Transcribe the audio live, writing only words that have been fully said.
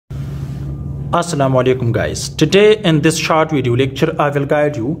Assalamu alaikum guys. Today in this short video lecture I will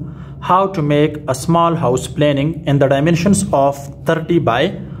guide you how to make a small house planning in the dimensions of 30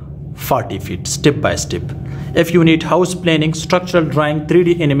 by 40 feet step by step. If you need house planning, structural drawing,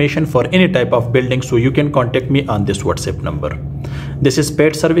 3D animation for any type of building, so you can contact me on this WhatsApp number. This is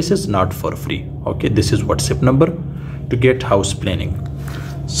paid services, not for free. Okay, this is WhatsApp number to get house planning.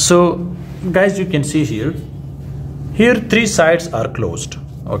 So guys, you can see here three sides are closed.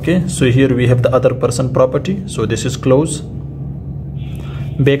 Okay, so here we have the other person property, so this is closed.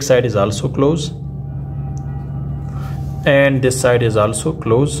 Back side is also closed, and this side is also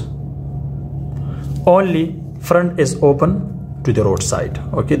closed. Only front is open to the road side.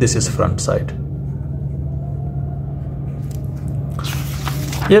 Okay, this is front side.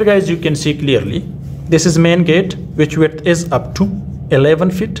 Here guys, you can see clearly this is main gate, which width is up to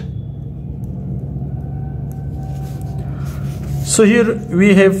 11 feet. So here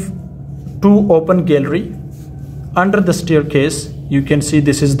we have two open gallery. Under the staircase, you can see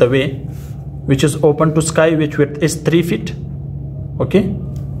this is the way which is open to sky, which width is 3 feet. Okay,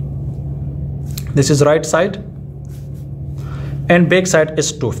 this is right side, and back side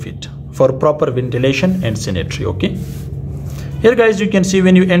is 2 feet for proper ventilation and symmetry. Okay, here guys, you can see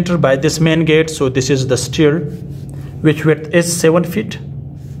when you enter by this main gate, so this is the stair, which width is 7 feet.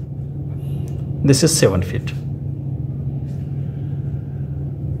 This is 7 feet.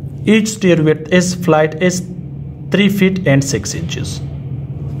 Each stair width is flight is 3 feet and 6 inches.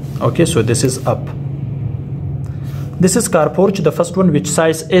 Okay, so this is up. This is car porch, the first one, which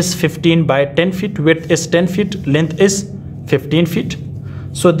size is 15 by 10 feet, width is 10 feet, length is 15 feet.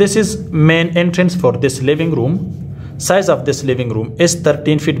 So this is main entrance for this living room. Size of this living room is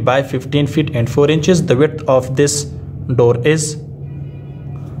 13 feet by 15 feet and 4 inches. The width of this door is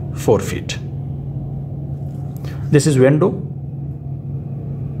 4 feet. This is window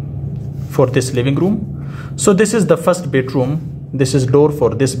for this living room. So this is the first bedroom. This is door for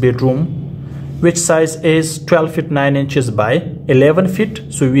this bedroom, which size is 12 feet 9 inches by 11 feet.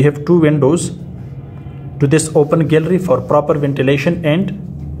 So we have two windows to this open gallery for proper ventilation, and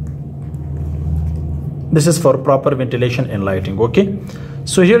this is for proper ventilation and lighting. Okay,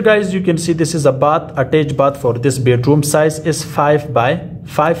 so here guys, you can see this is a bath, attached bath for this bedroom. Size is 5 by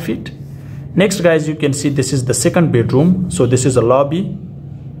 5 feet. Next guys, you can see this is the second bedroom. So this is a lobby.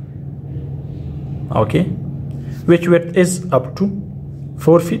 Okay, which width is up to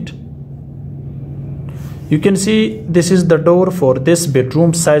 4 feet. You can see this is the door for this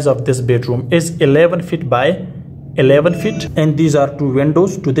bedroom. Size of this bedroom is 11 feet by 11 feet, and these are two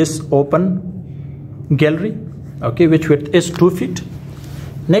windows to this open gallery. Okay, which width is 2 feet.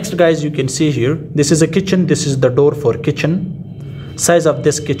 Next guys, you can see here this is a kitchen. This is the door for kitchen. Size of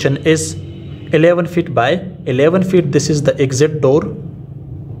this kitchen is 11 feet by 11 feet. This is the exit door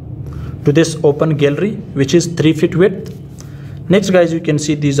to this open gallery, which is 3 feet width. Next guys, you can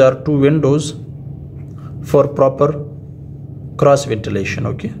see these are two windows for proper cross ventilation.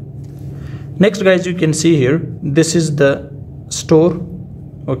 Okay, next guys, you can see here this is the store.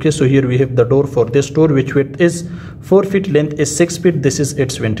 Okay, so here we have the door for this store, which width is 4 feet, length is 6 feet. This is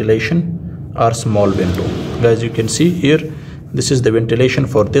its ventilation or small window. Guys, you can see here this is the ventilation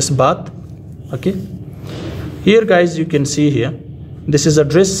for this bath. Okay, here guys, you can see here this is a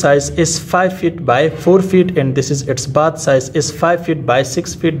dress. Size is 5 feet by 4 feet, and this is its bath. Size is 5 feet by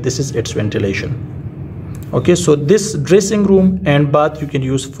 6 feet. This is its ventilation. Okay, so this dressing room and bath you can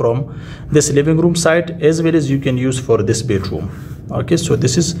use from this living room side, as well as you can use for this bedroom. Okay, so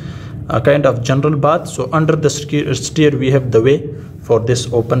this is a kind of general bath. So under the stair we have the way for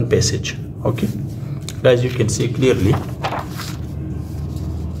this open passage. Okay guys, you can see clearly.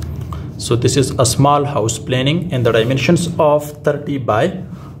 So this is a small house planning in the dimensions of 30 by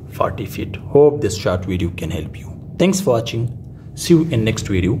 40 feet. Hope this short video can help you. Thanks for watching. See you in next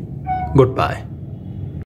video. Goodbye.